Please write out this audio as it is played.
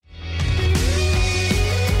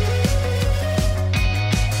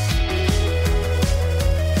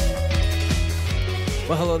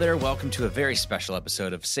there. Welcome to a very special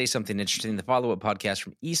episode of Say Something Interesting, the follow-up podcast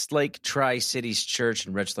from Eastlake Tri-Cities Church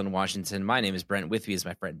in Richland, Washington. My name is Brent. With me is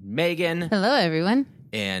my friend Megan. Hello, everyone.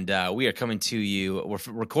 And we are coming to you. We're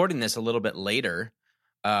recording this a little bit later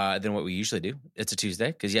than what we usually do. It's a Tuesday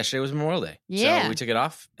because yesterday was Memorial Day. Yeah. So we took it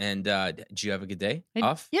off. And did you have a good day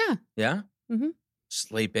off? Yeah. Yeah? Mm-hmm.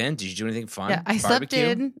 Sleep in? Did you do anything fun? Yeah, I slept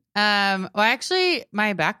in. Well, actually,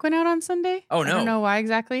 my back went out on Sunday. Oh, no. I don't know why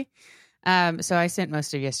exactly. So I spent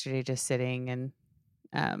most of yesterday just sitting and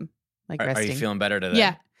resting. Are you feeling better today?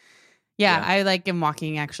 Yeah. I am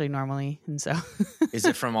walking actually normally, and so. Is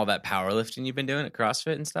it from all that powerlifting you've been doing at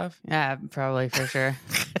CrossFit and stuff? Yeah, probably for sure.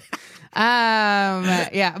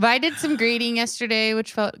 Yeah, but I did some grading yesterday,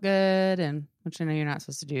 which felt good, and which I know you're not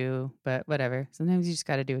supposed to do, but whatever. Sometimes you just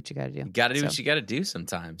got to do what you got to do. You got to do what you got to do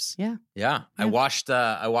sometimes. Yeah. I washed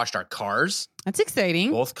our cars. That's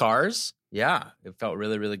exciting. Both cars. Yeah, it felt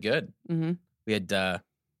really, really good. Mm-hmm. We had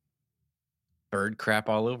bird crap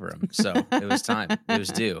all over them, so it was time. It was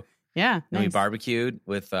due. Yeah, and we barbecued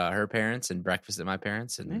with her parents and breakfast at my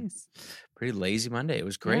parents, and nice. Pretty lazy Monday. It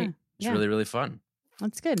was great. It was really, really fun.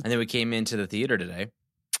 That's good. And then we came into the theater today,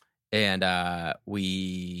 and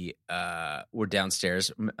we were downstairs,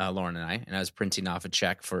 Lauren and I was printing off a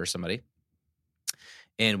check for somebody,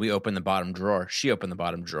 and we opened the bottom drawer. She opened the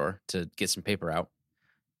bottom drawer to get some paper out.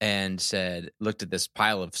 And looked at this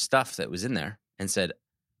pile of stuff that was in there and said,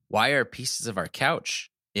 "Why are pieces of our couch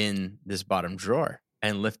in this bottom drawer?"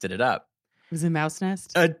 And lifted it up. It was a mouse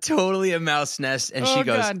nest? Totally a mouse nest. And she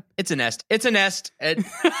goes, God. It's a nest. It's a nest. And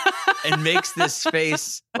makes this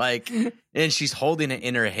face and she's holding it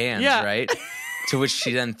in her hands, right? To which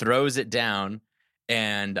she then throws it down.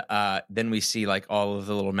 And then we see all of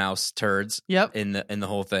the little mouse turds in the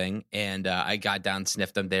whole thing. And I got down,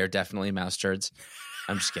 sniffed them. They're definitely mouse turds.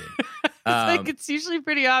 I'm just kidding. It's usually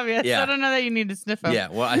pretty obvious. Yeah. I don't know that you need to sniff them. Yeah,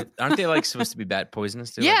 well, aren't they supposed to be bad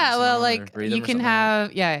poisonous too? Yeah, you can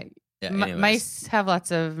have mice have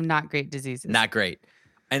lots of not great diseases. Not great.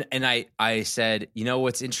 And I said, you know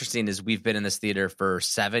what's interesting is we've been in this theater for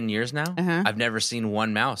 7 years now. Uh-huh. I've never seen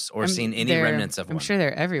one mouse or seen any remnants of one. I'm sure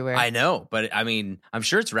they're everywhere. I know, but I mean, I'm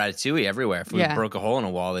sure it's ratatouille everywhere. If we broke a hole in a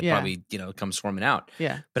wall, they'd probably come swarming out.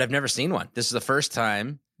 Yeah, but I've never seen one. This is the first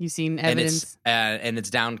time. You've seen evidence. And it's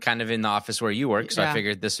down kind of in the office where you work, so I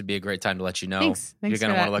figured this would be a great time to let you know Thanks you're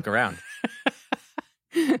going to want to look around.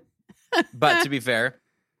 But to be fair,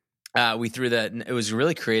 we threw it was a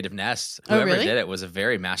really creative nest. Whoever did it was a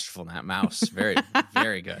very masterful mouse. Very,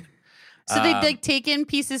 very good. So they'd taken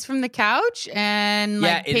pieces from the couch and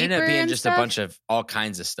it paper ended up being just stuff? A bunch of all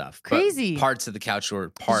kinds of stuff. Crazy. But parts of the couch were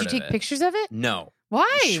part of it. Did you take pictures of it? No.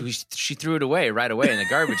 Why? She threw it right away in the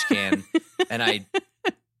garbage can, and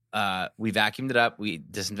we vacuumed it up, we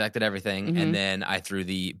disinfected everything, and then I threw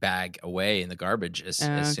the bag away in the garbage as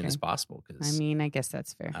soon as possible. Because I guess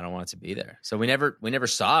that's fair. I don't want it to be there. So we never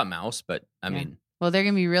saw a mouse, but I mean, well, they're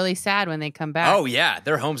gonna be really sad when they come back. Oh yeah,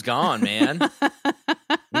 their home's gone, man.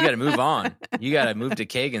 You got to move on. You got to move to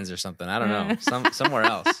Kagan's or something. I don't know, somewhere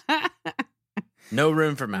else. No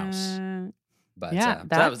room for mouse. But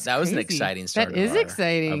that was an exciting start. That is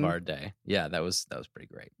exciting of our day. Yeah, that was pretty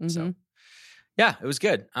great. Mm-hmm. So. Yeah, it was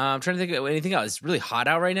good. I'm trying to think of anything else. It's really hot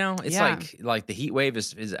out right now. It's like the heat wave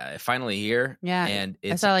is finally here. Yeah, and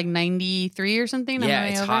I saw 93 or something. Yeah,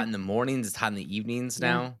 it's hot in the mornings. It's hot in the evenings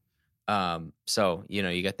now. So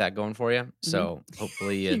you got that going for you. So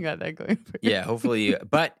hopefully you got that going for you. Yeah, hopefully.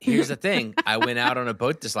 But here's the thing: I went out on a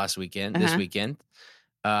boat this weekend,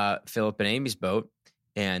 Philip and Amy's boat.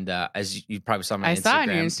 And as you probably saw on my Instagram, saw on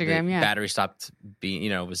your Instagram, the battery stopped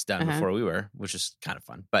being, was done before we were, which is kind of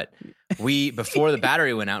fun. But before the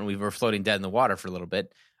battery went out and we were floating dead in the water for a little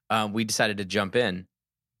bit, we decided to jump in.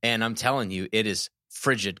 And I'm telling you, it is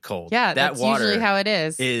frigid cold. Yeah, that's water usually how it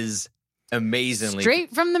is. Is amazingly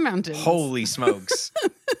straight from the mountains. Holy smokes!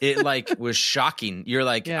 It was shocking. You're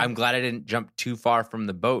I'm glad I didn't jump too far from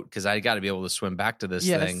the boat because I got to be able to swim back to this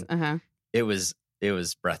thing. Uh-huh. It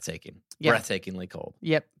was breathtaking. Yeah. Breathtakingly cold.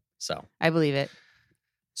 Yep. So I believe it.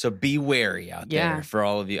 So be wary out there for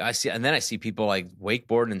all of you. I see people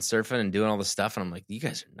wakeboarding and surfing and doing all this stuff, and I'm like, you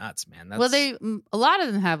guys are nuts, man. Well, a lot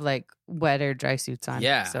of them have wet or dry suits on.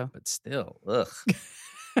 Yeah, so. But still, ugh,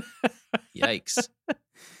 yikes.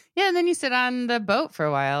 Yeah, and then you sit on the boat for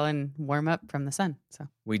a while and warm up from the sun. So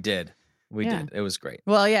we did. It was great.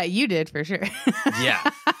 Well, yeah, you did for sure. Yeah.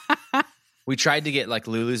 We tried to get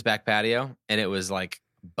Lulu's back patio, and it was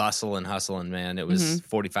bustle and hustle, and man, it was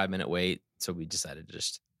 45-minute wait. So we decided to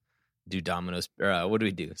just do Domino's. Or what do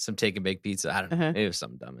we do? Some take and bake pizza. I don't know. It was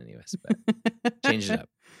something dumb, anyways. But changed it up.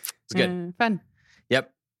 It's good. Fun.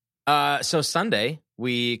 Yep. So Sunday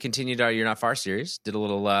we continued our You're Not Far series. Did a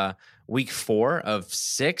little week 4 of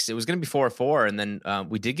 6. It was going to be 4 of 4, and then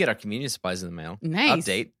we did get our communion supplies in the mail. Nice.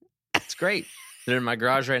 Update. It's great. They're in my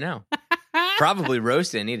garage right now. Probably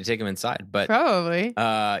roasted. I need to take them inside, but Probably.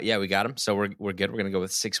 yeah, we got them. So we're good. We're going to go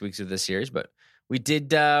with 6 weeks of this series, but we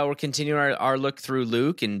did. We're continuing our look through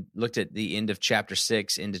Luke and looked at the end of chapter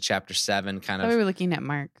 6 into chapter 7. Kind I thought we of. were looking at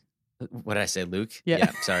Mark. What did I say, Luke?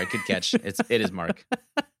 Yeah. Sorry, good catch. It is Mark.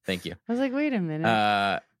 Thank you. I was like, wait a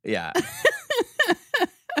minute. Yeah.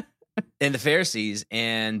 And the Pharisees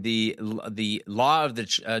and the law of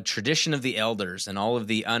the tradition of the elders and all of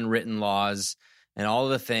the unwritten laws and all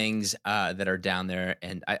of the things that are down there.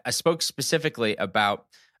 And I spoke specifically about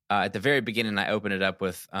at the very beginning. I opened it up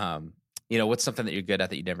with, what's something that you're good at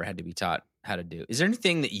that you never had to be taught how to do? Is there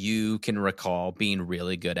anything that you can recall being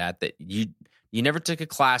really good at that you never took a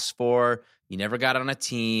class for, you never got on a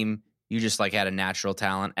team, you just like had a natural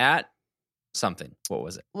talent at something? What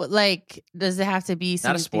was it? Like, does it have to be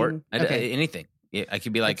something? Not a sport. Okay. Anything. I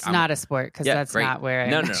could be like, it's not a sport because that's great. not where I'm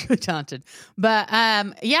No. actually talented. But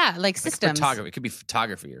yeah, like systems. Photography. It could be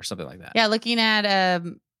photography or something like that. Yeah, looking at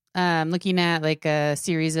like a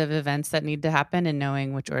series of events that need to happen and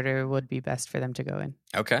knowing which order would be best for them to go in.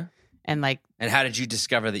 Okay. And like, and how did you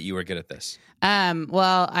discover that you were good at this?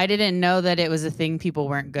 Well, I didn't know that it was a thing people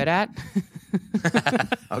weren't good at.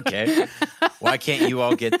 Okay. Why can't you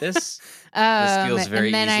all get this? This feels very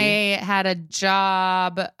and then easy. I had a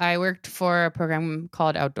job. I worked for a program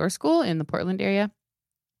called Outdoor School in the Portland area.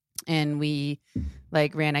 And we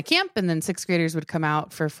like ran a camp, and then 6th graders would come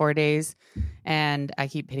out for 4 days. And I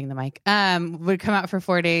keep hitting the mic. Would come out for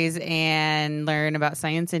 4 days and learn about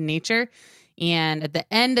science and nature. And at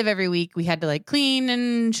the end of every week, we had to like clean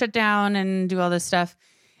and shut down and do all this stuff.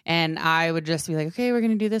 And I would just be like, okay, we're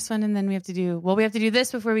going to do this one. And then we have to do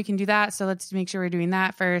this before we can do that. So let's make sure we're doing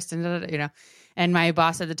that first. And, and my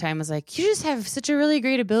boss at the time was like, you just have such a really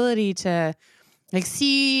great ability to like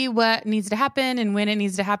see what needs to happen and when it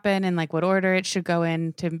needs to happen and like what order it should go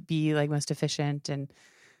in to be like most efficient. And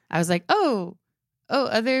I was like, oh,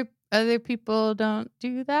 other people don't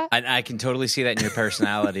do that. I can totally see that in your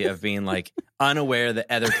personality of being like unaware that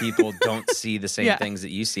other people don't see the same things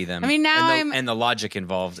that you see them. I mean, now and the logic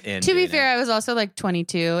involved in. To be fair, I was also like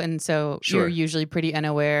 22, and so Sure. you're usually pretty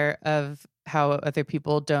unaware of how other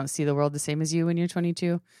people don't see the world the same as you when you're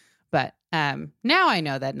 22. But now I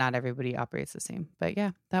know that not everybody operates the same. But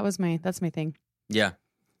yeah, that's my thing. Yeah.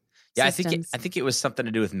 Systems. I think it was something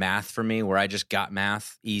to do with math for me, where I just got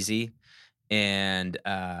math easy. And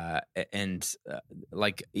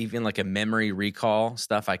like even like a memory recall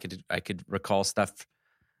stuff, I could recall stuff.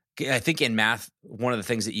 I think in math, one of the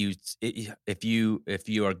things that if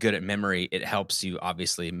you are good at memory, it helps you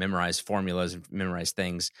obviously memorize formulas and memorize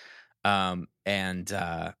things. Yeah,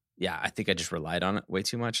 I think I just relied on it way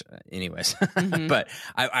too much. Anyways, Mm-hmm. But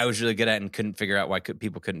I was really good at it and couldn't figure out why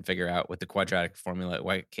people couldn't figure out with the quadratic formula.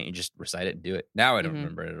 Why can't you just recite it and do it? Now I don't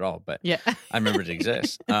remember it at all, but Yeah. I remember it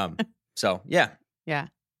exists. So yeah. Yeah.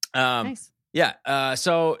 Nice. Yeah.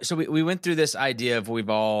 So we went through this idea of we've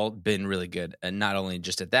all been really good, and not only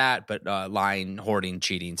just at that, but lying, hoarding,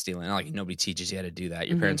 cheating, stealing. Like nobody teaches you how to do that.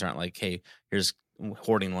 Your parents aren't like, hey, here's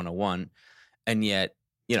hoarding 101. And yet,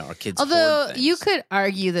 our kids. Although hoard you things. could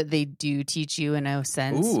argue that they do teach you in a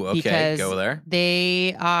sense. Ooh, okay, because go there.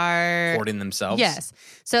 They are Hoarding themselves. Yes.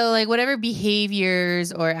 So like whatever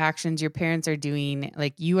behaviors or actions your parents are doing,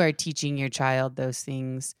 like you are teaching your child those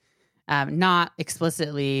things. Not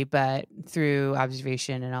explicitly, but through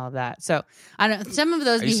observation and all of that. So I don't. Some of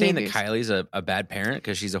those. Are you behaviors, saying that Kylie's a bad parent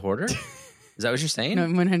because she's a hoarder? Is that what you're saying? No,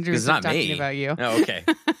 100% It's not talking me. about you. Oh, okay.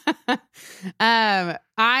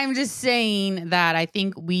 I'm just saying that I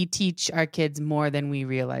think we teach our kids more than we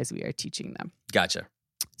realize we are teaching them. Gotcha.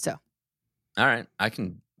 So, all right, I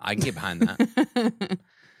can get behind that.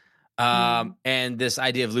 And this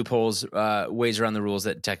idea of loopholes, ways around the rules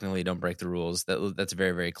that technically don't break the rules, that's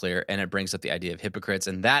very, very clear. And it brings up the idea of hypocrites.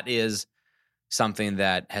 And that is something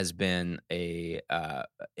that has been a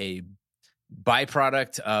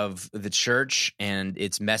byproduct of the church and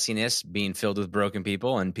its messiness being filled with broken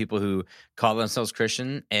people and people who call themselves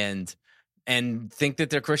Christian and think that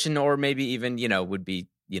they're Christian, or maybe even, would be,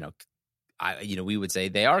 we would say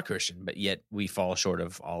they are Christian, but yet we fall short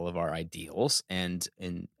of all of our ideals. And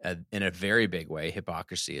in a very big way,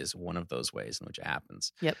 hypocrisy is one of those ways in which it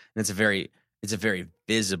happens. Yep. And it's a very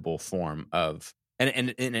visible form of,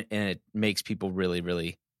 and it makes people really,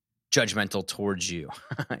 really judgmental towards you.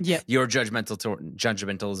 Yep. Your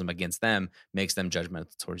judgmentalism against them makes them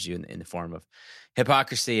judgmental towards you in the form of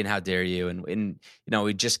hypocrisy and how dare you. And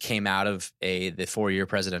we just came out of the 4-year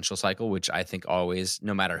presidential cycle, which I think always,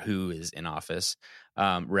 no matter who is in office,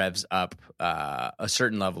 revs up a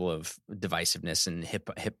certain level of divisiveness and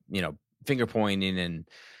finger pointing and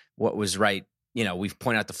what was right. We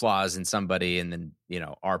point out the flaws in somebody, and then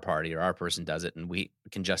our party or our person does it, and we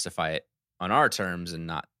can justify it on our terms and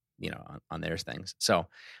not on their things. So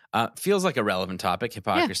feels like a relevant topic,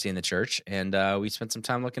 hypocrisy in the church, and we spent some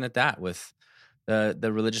time looking at that with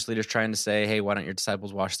the religious leaders trying to say, hey, why don't your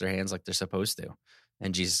disciples wash their hands like they're supposed to?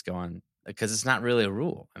 And Jesus going, because it's not really a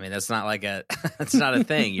rule. I mean, that's not like it's not a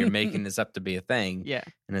thing. You're making this up to be a thing. Yeah.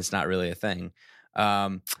 And it's not really a thing.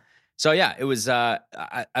 So yeah, it was, I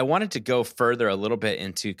wanted to go further a little bit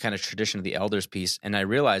into kind of tradition of the elders piece. And I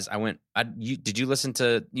realized did you listen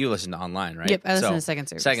to online, right? Yep. I listened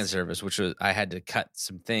to second service, which was, I had to cut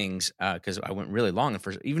some things because I went really long.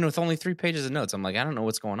 And even with only 3 pages of notes, I'm like, I don't know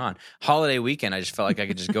what's going on. Holiday weekend, I just felt like I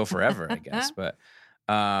could just go forever, I guess. But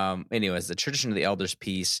anyways, the tradition of the elders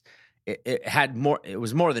piece, it had more, it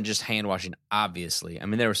was more than just hand washing, obviously. I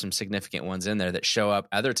mean, there were some significant ones in there that show up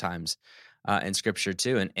other times in scripture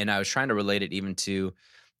too. And I was trying to relate it even to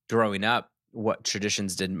growing up, what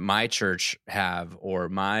traditions did my church have or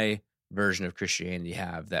my version of Christianity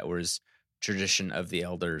have that was tradition of the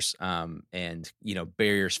elders, and,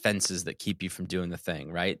 barriers, fences that keep you from doing the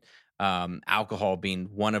thing, right? Alcohol being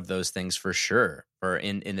one of those things for sure, or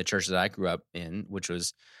in the church that I grew up in, which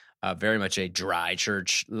was very much a dry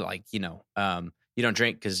church, like, you don't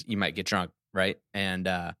drink because you might get drunk, right? And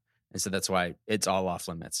so that's why it's all off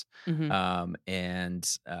limits. Mm-hmm. And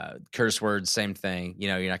curse words, same thing.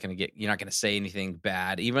 You're not going to say anything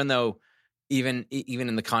bad, even though even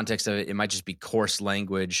in the context of it, it might just be coarse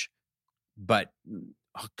language, but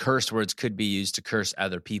curse words could be used to curse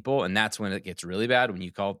other people, and that's when it gets really bad, when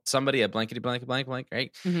you call somebody a blankety blank blank blank,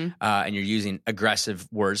 right? Mm-hmm. And you're using aggressive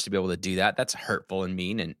words to be able to do that. That's hurtful and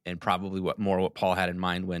mean, and probably what Paul had in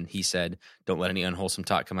mind when he said, don't let any unwholesome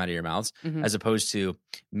talk come out of your mouths, Mm-hmm. as opposed to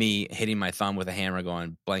me hitting my thumb with a hammer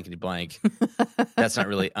going blankety blank. That's not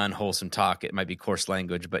really unwholesome talk. It might be coarse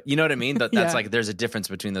language, but you know what I mean? That's Yeah. like, there's a difference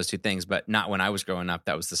between those two things, but not when I was growing up.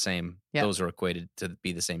 That was the same. Yeah. Those were equated to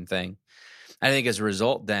be the same thing. I think as a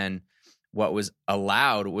result, then what was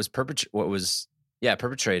allowed was perpetrated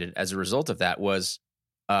as a result of that was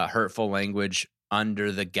hurtful language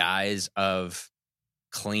under the guise of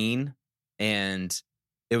clean, and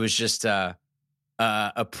it was just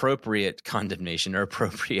appropriate condemnation or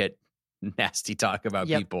appropriate nasty talk about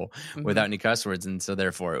people Mm-hmm. without any cuss words, and so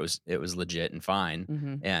therefore it was legit and fine.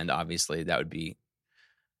 Mm-hmm. And obviously that would be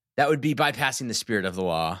bypassing the spirit of the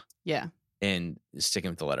law, and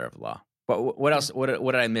sticking with the letter of the law. But what else? What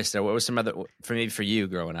did I miss there? What was some other for you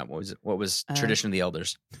growing up? What was tradition of the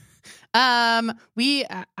elders?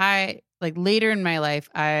 I like later in my life,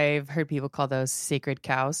 I've heard people call those sacred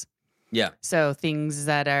cows. Yeah. So things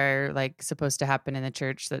that are like supposed to happen in the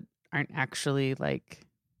church that aren't actually like,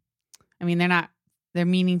 I mean, they're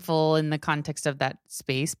meaningful in the context of that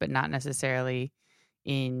space, but not necessarily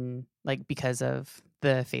in like because of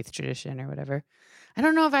the faith tradition or whatever. I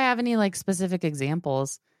don't know if I have any like specific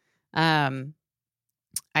examples. I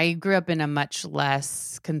grew up in a much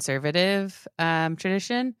less conservative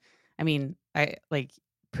tradition. I mean, I like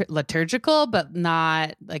liturgical, but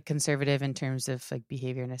not like conservative in terms of like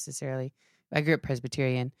behavior necessarily. I grew up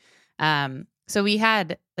Presbyterian. So we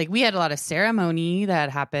had a lot of ceremony that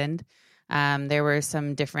happened. There were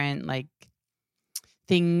some different like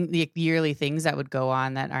yearly things that would go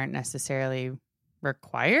on that aren't necessarily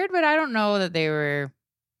required, but I don't know that they were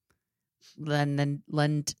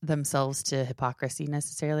lend themselves to hypocrisy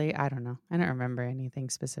necessarily. I don't know. I don't remember anything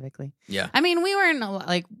specifically. Yeah. I mean, we weren't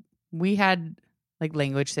like, we had like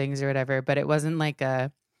language things or whatever, but it wasn't like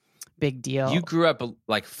a big deal. You grew up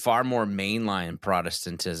like far more mainline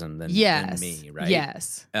Protestantism than me, right?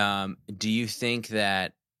 Yes. Do you think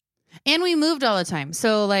that? And we moved all the time.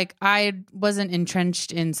 So like I wasn't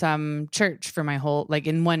entrenched in some church for my whole, like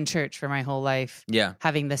in one church for my whole life. Yeah.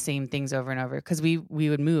 Having the same things over and over because we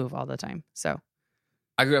would move all the time. So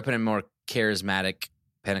I grew up in a more charismatic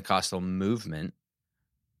Pentecostal movement.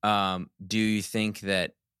 Do you think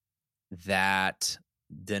that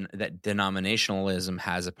denominationalism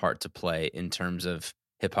has a part to play in terms of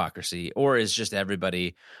hypocrisy, or is just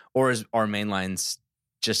everybody, or is our mainlines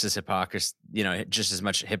just as hypocrisy, just as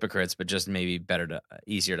much hypocrites, but just maybe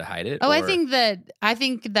easier to hide it? Oh, I think that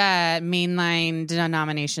mainline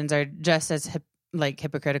denominations are just as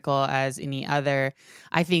hypocritical as any other.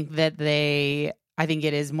 I think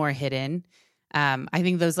it is more hidden. I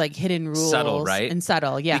think those like hidden rules, subtle, right? And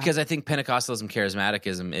subtle, yeah. Because I think Pentecostalism,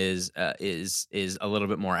 charismaticism is a little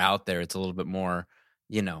bit more out there. It's a little bit more,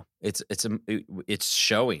 it's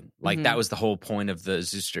showing. Like that was the whole point of the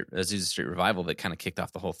Azusa Street revival that kind of kicked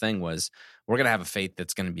off the whole thing. Was we're going to have a faith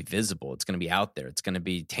that's going to be visible. It's going to be out there. It's going to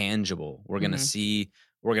be tangible. We're going to see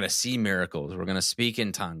miracles. We're going to speak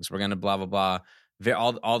in tongues. We're going to blah blah blah.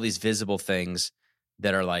 All these visible things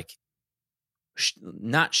that are like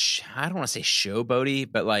I don't want to say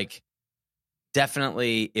showboaty, but like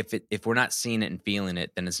definitely if we're not seeing it and feeling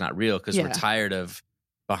it, then it's not real, because we're tired of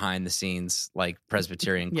behind the scenes like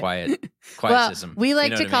Presbyterian quietism. We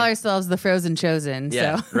like to call ourselves the frozen chosen.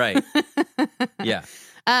 Yeah, so. Right. Yeah.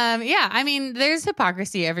 I mean, there's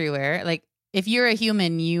hypocrisy everywhere. Like if you're a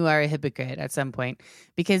human, you are a hypocrite at some point,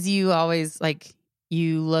 because you always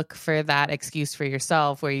you look for that excuse for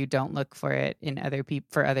yourself where you don't look for it in other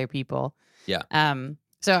people. Yeah.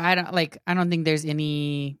 So I don't think there's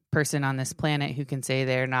any person on this planet who can say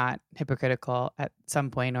they're not hypocritical at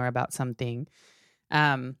some point or about something.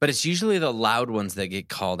 But it's usually the loud ones that get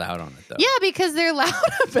called out on it, though. Yeah, because they're loud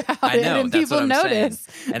about I know, it, and that's people what I'm notice.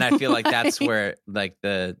 saying. And I feel like that's where like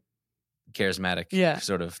the charismatic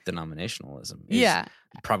sort of denominationalism is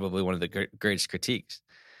probably one of the greatest critiques.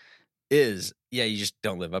 Is you just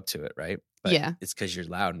don't live up to it, right? But it's because you're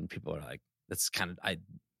loud, and people are like, that's kind of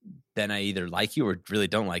then I either like you or really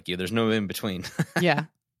don't like you. There's no in between. Yeah.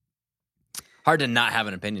 Hard to not have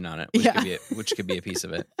an opinion on it, which could be a piece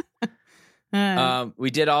of it. We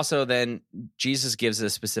did also then, Jesus gives a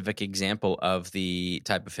specific example of the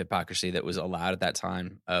type of hypocrisy that was allowed at that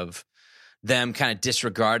time, of them kind of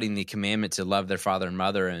disregarding the commandment to love their father and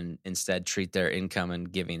mother and instead treat their income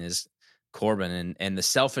and giving as Corban, and the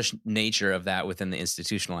selfish nature of that within the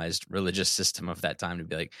institutionalized religious system of that time, to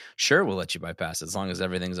be like, sure, we'll let you bypass it as long as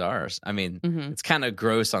everything's ours. I mean, it's kind of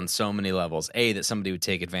gross on so many levels. A, that somebody would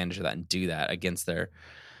take advantage of that and do that against their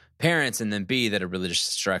parents, and then B, that a religious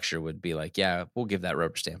structure would be like, yeah, we'll give that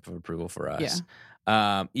rubber stamp of approval for us.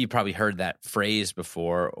 You probably heard that phrase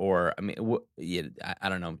before, or I mean, I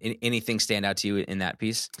don't know. Anything stand out to you in that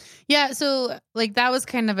piece? Yeah, so like that was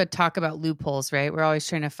kind of a talk about loopholes, right? We're always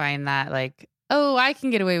trying to find that, like, oh, I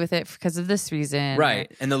can get away with it because of this reason, right?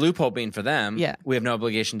 And the loophole being for them, we have no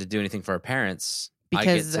obligation to do anything for our parents.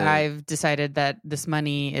 Because I've decided that this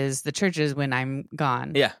money is the church's when I'm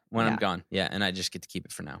gone. Yeah, when I'm gone. Yeah, and I just get to keep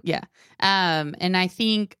it for now. Yeah. And I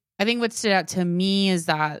think what stood out to me is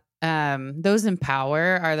that those in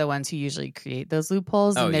power are the ones who usually create those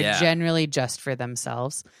loopholes, and they're generally just for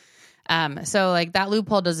themselves. So like that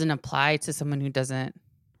loophole doesn't apply to someone who doesn't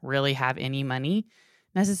really have any money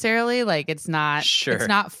necessarily. Like it's not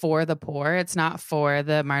for the poor. It's not for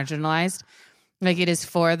the marginalized. Like it is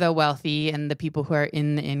for the wealthy and the people who are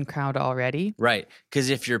in the in crowd already. Right. Because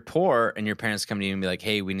if you're poor and your parents come to you and be like,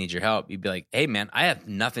 hey, we need your help, you'd be like, hey, man, I have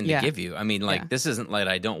nothing to give you. I mean, like, this isn't like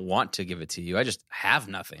I don't want to give it to you. I just have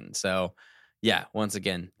nothing. So, once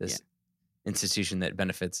again, this institution that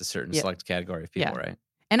benefits a certain select category of people, right?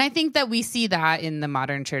 And I think that we see that in the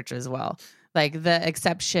modern church as well. Like the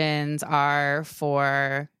exceptions are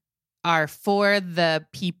for the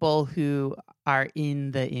people who are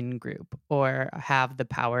in the in-group or have the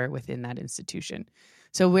power within that institution.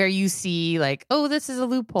 So where you see like, oh, this is a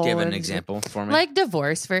loophole. Give an example for me. Like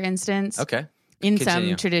divorce, for instance. Okay. In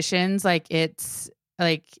some traditions, like it's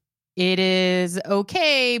like it is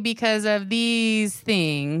okay because of these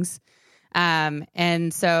things.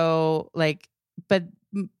 And so like, but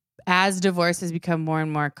as divorce has become more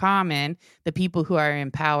and more common, the people who are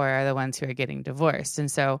in power are the ones who are getting divorced.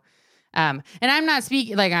 And so and I'm not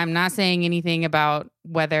I'm not saying anything about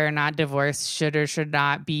whether or not divorce should or should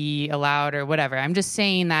not be allowed or whatever. I'm just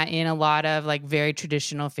saying that in a lot of like very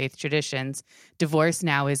traditional faith traditions, divorce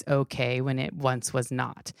now is okay when it once was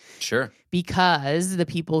not. Sure. Because the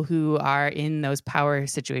people who are in those power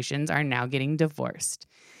situations are now getting divorced.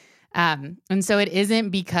 And so it isn't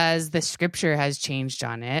because the scripture has changed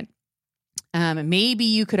on it. Maybe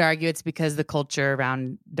you could argue it's because the culture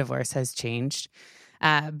around divorce has changed.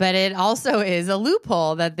 But it also is a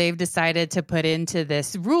loophole that they've decided to put into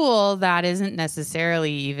this rule that isn't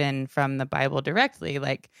necessarily even from the Bible directly.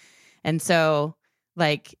 And so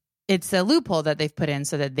it's a loophole that they've put in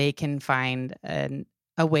so that they can find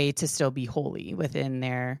a way to still be holy within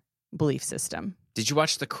their belief system. Did you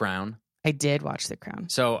watch The Crown? I did watch The Crown.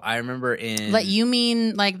 So I remember you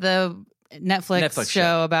mean like the Netflix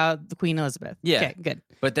show about the Queen Elizabeth? Yeah. Okay, good.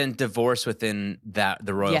 But then divorce within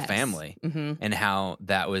the royal family, and how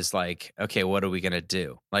that was like, okay, what are we going to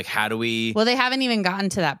do? Like, how do we... Well, they haven't even gotten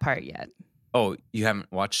to that part yet. Oh, you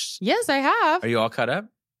haven't watched? Yes, I have. Are you all caught up?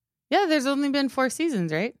 Yeah, there's only been 4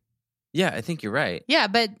 seasons, right? Yeah, I think you're right. Yeah,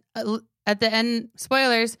 but at the end,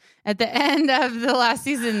 spoilers, at the end of the last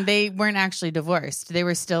season, they weren't actually divorced. They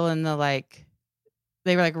were still in the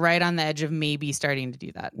they were like right on the edge of maybe starting to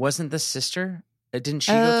do that. Wasn't the sister? Didn't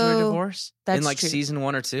she go through a divorce in like true. season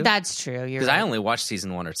 1 or 2? That's true. Because I only watched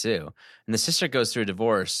season 1 or 2, and the sister goes through a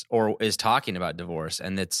divorce or is talking about divorce,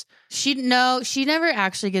 and she never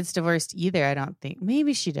actually gets divorced either. I don't think.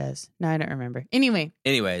 Maybe she does. No, I don't remember.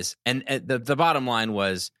 Anyways, and the bottom line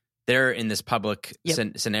was they're in this public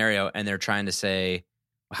scenario, and they're trying to say,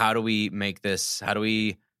 how do we make this? How do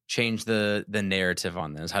we change the narrative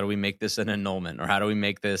on this? How do we make this an annulment, or how do we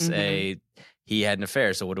make this he had an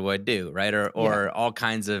affair, so what do I do, right? Or all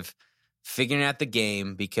kinds of figuring out the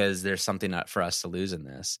game, because there's something for us to lose in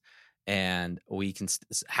this. And we can,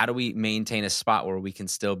 how do we maintain a spot where we can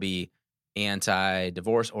still be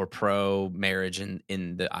anti-divorce or pro-marriage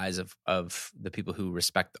in the eyes of the people who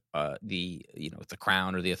respect the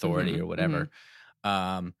crown or the authority or whatever,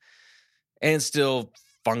 and still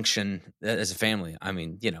function as a family. I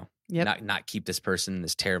mean, not keep this person in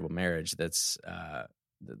this terrible marriage that's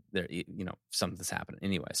there, something's happening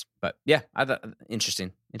anyways. But yeah, I thought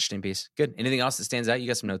interesting piece. Good. Anything else that stands out? You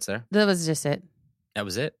got some notes there? That was just it. That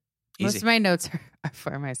was it. Easy. Most of my notes are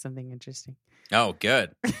for my something interesting. Oh,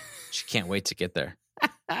 good. She can't wait to get there.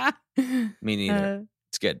 Me neither.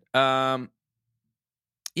 It's good. Yeah.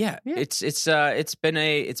 It's been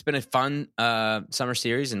a fun summer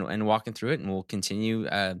series and walking through it, and we'll continue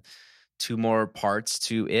 2 more parts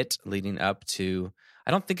to it leading up to. I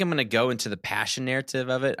don't think I'm going to go into the passion narrative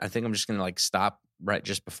of it. I think I'm just going to like stop right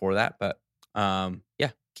just before that. But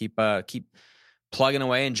keep plugging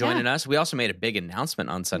away and joining us. We also made a big announcement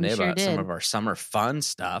on Sunday about some of our summer fun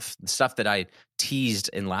stuff, the stuff that I teased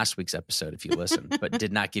in last week's episode, if you listened, but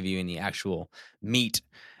did not give you any actual meat.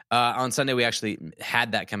 On Sunday, we actually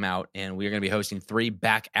had that come out, and we are going to be hosting 3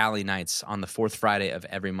 back alley nights on the 4th Friday of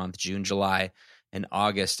every month, June, July, and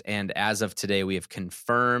August. And as of today, we have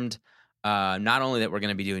confirmed not only that we're going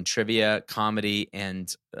to be doing trivia, comedy,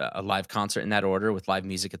 and a live concert in that order with live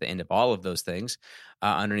music at the end of all of those things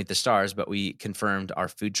underneath the stars, but we confirmed our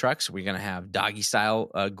food trucks. We're going to have Doggy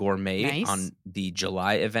Style Gourmet on the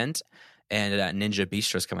July event, and Ninja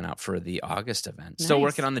Bistro is coming out for the August event. Still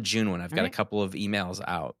working on the June one. I've got a couple of emails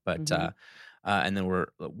out, but and then we're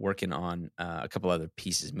working on a couple other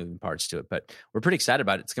pieces, moving parts to it. But we're pretty excited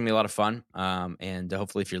about it. It's going to be a lot of fun. And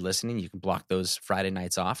hopefully if you're listening, you can block those Friday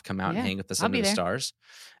nights off, come out and hang with us under the stars.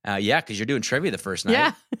 Because you're doing trivia the first night.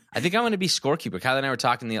 Yeah. I think I'm going to be scorekeeper. Kylie and I were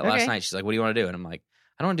talking last night. She's like, what do you want to do? And I'm like,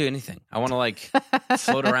 I don't want to do anything. I want to like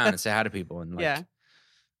float around and say hi to people. And like,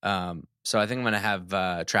 so I think I'm going to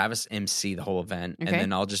have Travis MC the whole event. And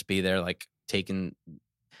then I'll just be there like taking...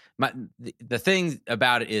 The thing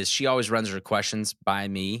about it is she always runs her questions by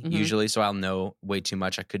me usually, so I'll know way too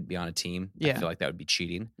much. I couldn't be on a team. I feel like that would be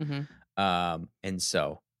cheating. And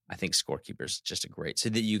so I think scorekeeper's just a great, so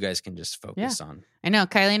that you guys can just focus on. I know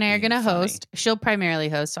Kylie and I are going to host. She'll primarily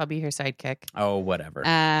host. I'll be her sidekick. Oh, whatever.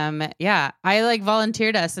 I like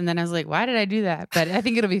volunteered us, and then I was like, why did I do that? But I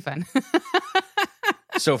think it'll be fun.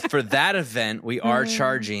 So for that event, we are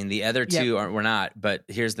charging. The other two we're not. But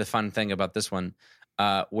here's the fun thing about this one.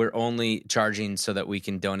 We're only charging so that we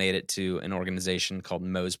can donate it to an organization called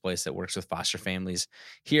Mo's Place that works with foster families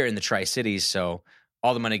here in the Tri-Cities. So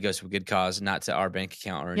all the money goes to a good cause, not to our bank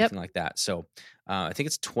account or anything like that. So I think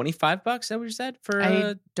it's $25. Is that what you said?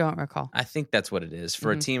 I don't recall. I think that's what it is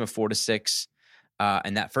for a team of 4 to 6.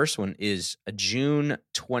 And that first one is June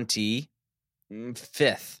 25th.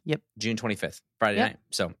 June 25th, Friday night.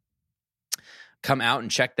 So come out and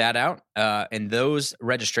check that out. And those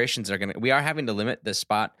registrations we are having to limit the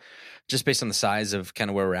spot just based on the size of kind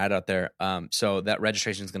of where we're at out there. So that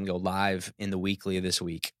registration is going to go live in the weekly this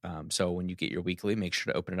week. So when you get your weekly, make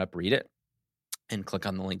sure to open it up, read it, and click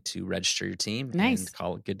on the link to register your team and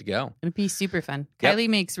call it good to go. It'll be super fun. Kylie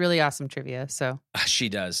makes really awesome trivia. So she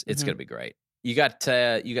does. It's going to be great. You got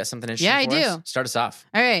something interesting? Yeah, I for do. Us? Start us off.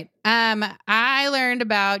 All right. I learned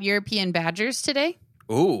about European badgers today.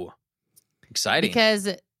 Ooh. Exciting.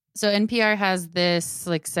 Because NPR has this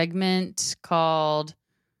like segment called,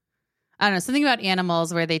 I don't know, something about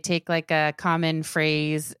animals, where they take like a common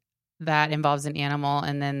phrase that involves an animal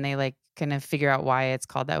and then they like kind of figure out why it's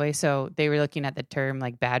called that way. So they were looking at the term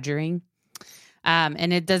like badgering.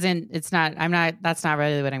 And that's not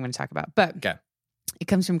really what I'm going to talk about, but it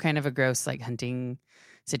comes from kind of a gross like hunting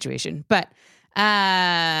situation. But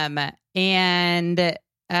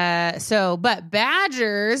but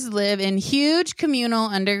badgers live in huge communal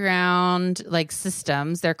underground like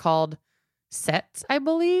systems. They're called setts, I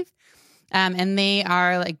believe. And they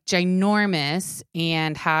are like ginormous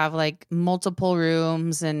and have like multiple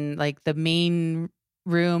rooms, and like the main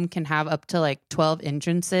room can have up to like 12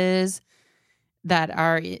 entrances that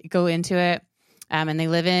go into it. And they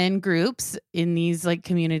live in groups in these like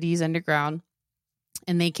communities underground.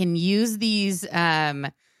 And they can use these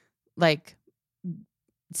like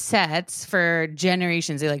sets for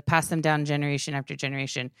generations. They like pass them down generation after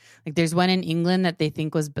generation. Like there's one in England that they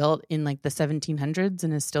think was built in like the 1700s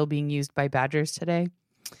and is still being used by badgers today.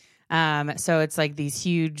 So it's like these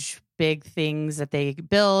huge, big things that they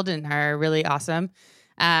build and are really awesome.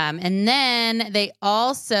 And then they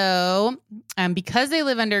also, because they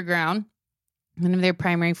live underground, one of their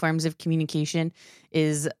primary forms of communication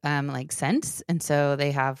is like scents. And so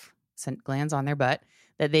they have scent glands on their butt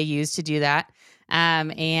that they use to do that.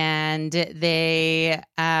 And they,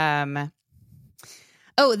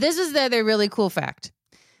 this is the other really cool fact.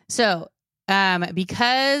 So,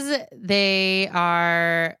 because they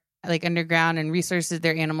are like underground and resources,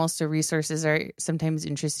 they're animals, so resources are sometimes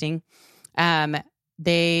interesting.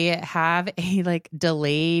 They have a like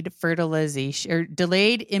delayed fertilization or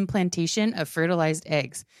delayed implantation of fertilized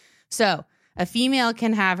eggs. So a female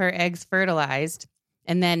can have her eggs fertilized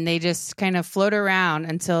and then they just kind of float around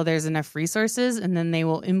until there's enough resources and then they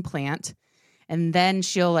will implant and then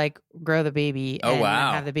she'll like grow the baby and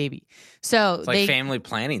have the baby. So it's like family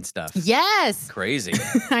planning stuff. Yes. Crazy.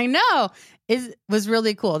 I know. It was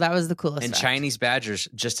really cool. That was the coolest. And fact. Chinese badgers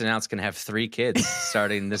just announced going to have 3 kids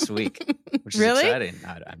starting this week, which is really exciting.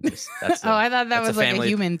 I'm just, that's I thought that was like a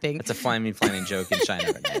human thing. It's a family planning joke in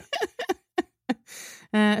China right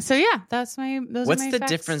now. So yeah, that's my. Those What's are my the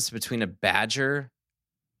facts. difference between a badger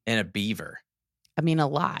and a beaver? I mean, a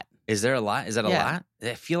lot. Is there a lot? Is that a Yeah. lot?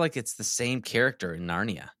 I feel like it's the same character in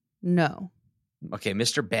Narnia. No, Okay,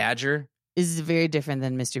 Mr. Badger. is very different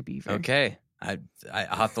than Mr. Beaver. Okay, I'll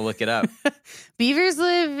have to look it up. Beavers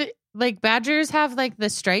live like badgers have like the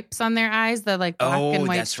stripes on their eyes, the like black and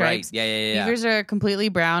white that's stripes. right. Yeah. Beavers are completely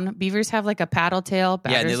brown. Beavers have like a paddle tail.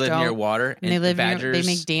 Badgers Yeah, and they live don't. near water. And they live badgers. near. They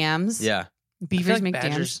make dams. Yeah, I feel Beavers like make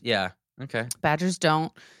badgers. dams. Yeah. Okay. Badgers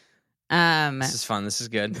don't. This is fun. This is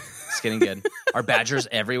good. It's getting good. Are badgers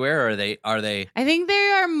everywhere, or are they? I think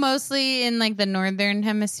they are mostly in like the northern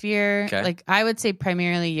hemisphere. Okay. Like I would say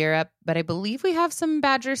primarily Europe, but I believe we have some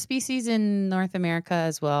badger species in North America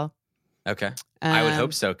as well. Okay. I would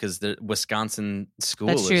hope so because the Wisconsin school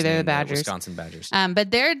That's true, is they're the named badgers. Wisconsin Badgers.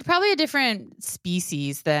 But they're probably a different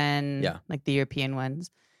species than like the European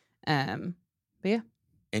ones. But yeah.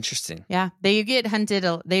 Interesting. Yeah. They get hunted.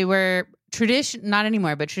 They were not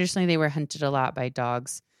anymore, but traditionally they were hunted a lot by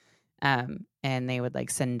dogs. And they would like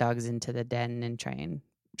send dogs into the den and try and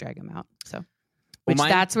drag them out. So,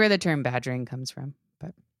 that's where the term badgering comes from.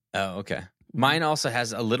 But oh, okay. Mine also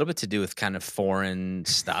has a little bit to do with kind of foreign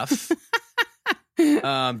stuff. Do you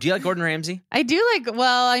like Gordon Ramsay? I do like,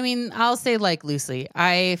 well, I mean, I'll say like loosely.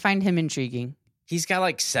 I find him intriguing. He's got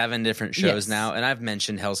like 7 different shows Yes. now, and I've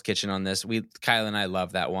mentioned Hell's Kitchen on this. Kyle and I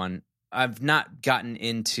love that one. I've not gotten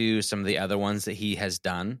into some of the other ones that he has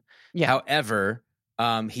done. Yeah. However,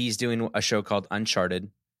 he's doing a show called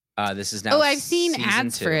Uncharted. This is now. Oh, I've seen season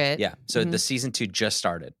ads 2. for it. Yeah, so Mhm. the season 2 just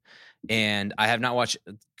started, and I have not watched.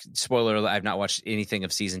 Spoiler alert: I've not watched anything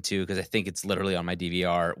of season 2 because I think it's literally on my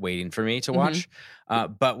DVR waiting for me to watch.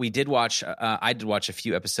 But we did watch. I did watch a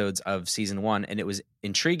few episodes of season 1, and it was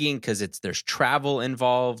intriguing because there's travel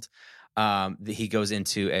involved. He goes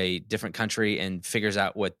into a different country and figures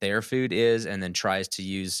out what their food is, and then tries to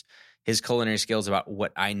use his culinary skills about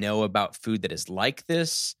what I know about food that is like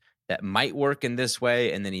this, that might work in this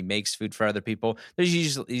way, and then he makes food for other people. There's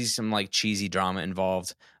usually some like cheesy drama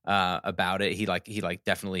involved about it. He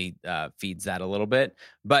definitely feeds that a little bit,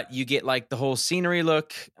 but you get like the whole scenery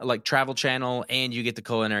look, like Travel Channel, and you get the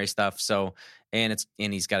culinary stuff. So, and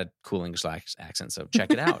he's got a cool English accent, so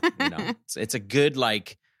check it out. It's a good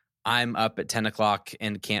like. I'm up at 10 o'clock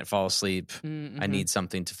and can't fall asleep. Mm-hmm. I need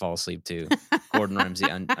something to fall asleep to. Gordon Ramsay,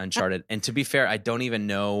 Uncharted. And to be fair, I don't even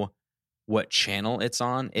know what channel it's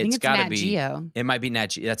on. It's got to Nat be. Geo. It might be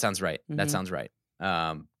Nat Geo. That sounds right. Mhm. That sounds right.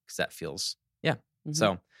 Because that feels, yeah. Mhm.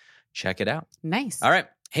 So check it out. Nice. All right.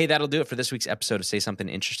 Hey, that'll do it for this week's episode of Say Something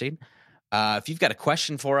Interesting. If you've got a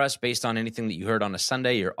question for us based on anything that you heard on a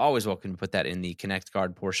Sunday, you're always welcome to put that in the Connect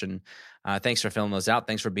card portion. Thanks for filling those out.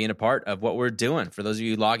 Thanks for being a part of what we're doing. For those of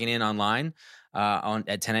you logging in online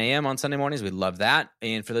at 10 a.m. on Sunday mornings, we love that.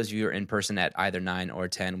 And for those of you who are in person at either 9 or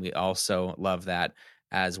 10, we also love that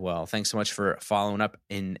as well. Thanks so much for following up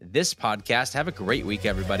in this podcast. Have a great week,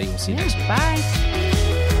 everybody. We'll see you next week. Bye.